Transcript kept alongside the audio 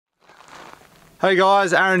Hey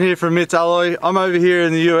guys, Aaron here from Mitts Alloy. I'm over here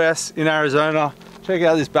in the US in Arizona. Check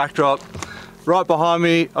out this backdrop. Right behind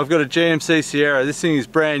me, I've got a GMC Sierra. This thing is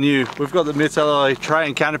brand new. We've got the Mitts Alloy tray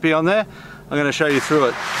and canopy on there. I'm going to show you through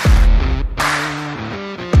it.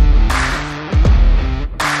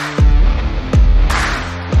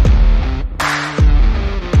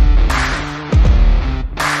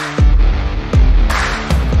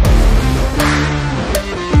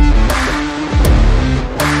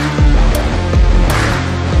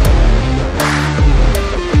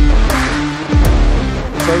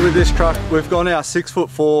 So with this truck, we've got our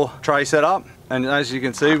 6'4" tray setup, and as you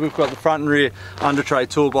can see, we've got the front and rear under tray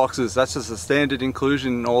toolboxes. That's just a standard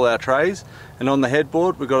inclusion in all our trays. And on the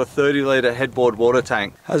headboard, we've got a 30-litre headboard water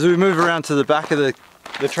tank. As we move around to the back of the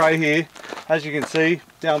tray here, as you can see,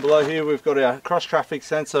 down below here, we've got our cross-traffic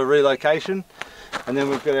sensor relocation, and then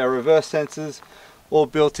we've got our reverse sensors all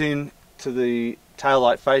built in to the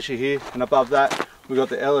taillight fascia here, and above that, we've got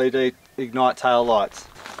the LED Ignite tail lights.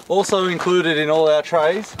 Also included in all our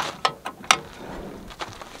trays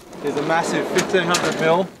is a massive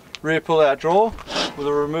 1500mm rear pull-out drawer with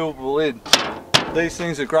a removable lid. These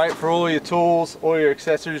things are great for all your tools, all your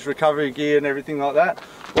accessories, recovery gear and everything like that.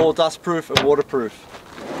 All dust-proof and waterproof.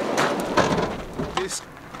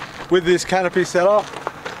 With this canopy setup,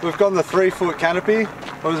 we've got the 3-foot canopy,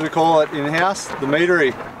 or as we call it in-house, the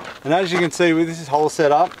meatery. And as you can see with this whole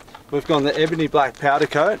setup, we've got the ebony black powder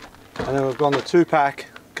coat, and then we've got the 2-pack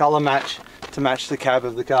colour match to match the cab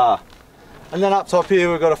of the car. And then up top here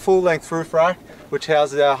we've got a full length roof rack which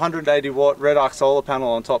houses our 180 watt red arc solar panel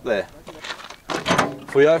on top there.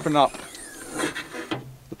 If we open up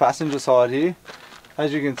the passenger side here,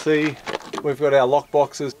 as you can see, we've got our lock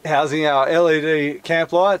boxes housing our LED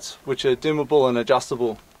camp lights which are dimmable and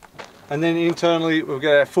adjustable. And then internally we've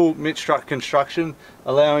got our full Mitts truck construction,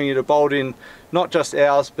 allowing you to bolt in not just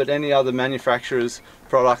ours but any other manufacturer's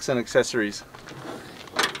products and accessories.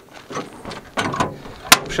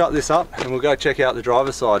 Shut this up and we'll go check out the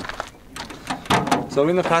driver's side. So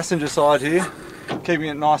in the passenger side here, keeping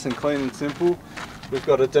it nice and clean and simple, we've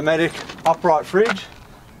got a Dometic upright fridge,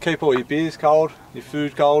 keep all your beers cold, your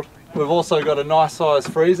food cold. We've also got a nice size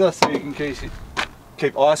freezer so you can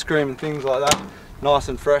keep ice cream and things like that nice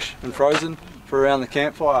and fresh and frozen for around the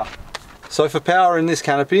campfire. So for power in this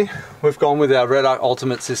canopy, we've gone with our Red Arc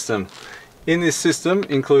Ultimate system. In this system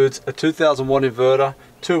includes a 2000 watt inverter,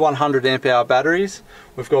 two 100 amp hour batteries.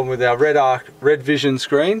 We've gone with our Red Arc Red Vision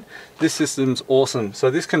screen. This system's awesome. So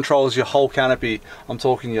this controls your whole canopy. I'm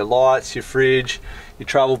talking your lights, your fridge, your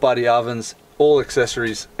travel buddy ovens, all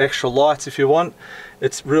accessories, extra lights if you want.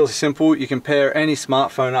 It's really simple. You can pair any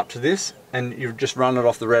smartphone up to this and you just run it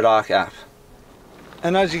off the Red Arc app.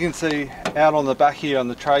 And as you can see out on the back here on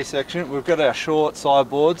the tray section, we've got our short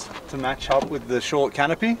sideboards to match up with the short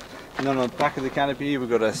canopy. And then on the back of the canopy we've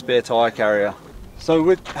got a spare tyre carrier. So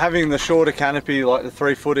with having the shorter canopy like the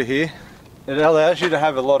 3-footer here, it allows you to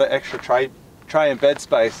have a lot of extra tray and bed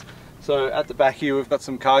space. So at the back here we've got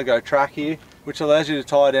some cargo track here which allows you to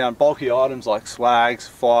tie down bulky items like swags,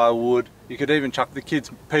 firewood. You could even chuck the kids'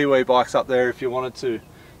 pee-wee bikes up there if you wanted to.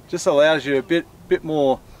 Just allows you a bit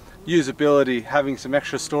more usability, having some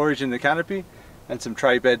extra storage in the canopy and some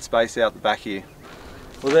tray bed space out the back here.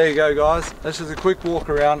 Well, there you go guys, that's just a quick walk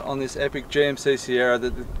around on this epic GMC Sierra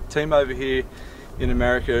that the team over here in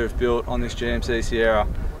America have built on this GMC Sierra.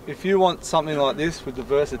 If you want something like this with the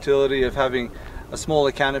versatility of having a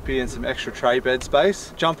smaller canopy and some extra tray bed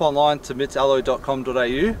space, jump online to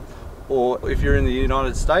mittsalloy.com.au, or if you're in the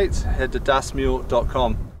United States, head to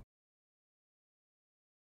dasmule.com.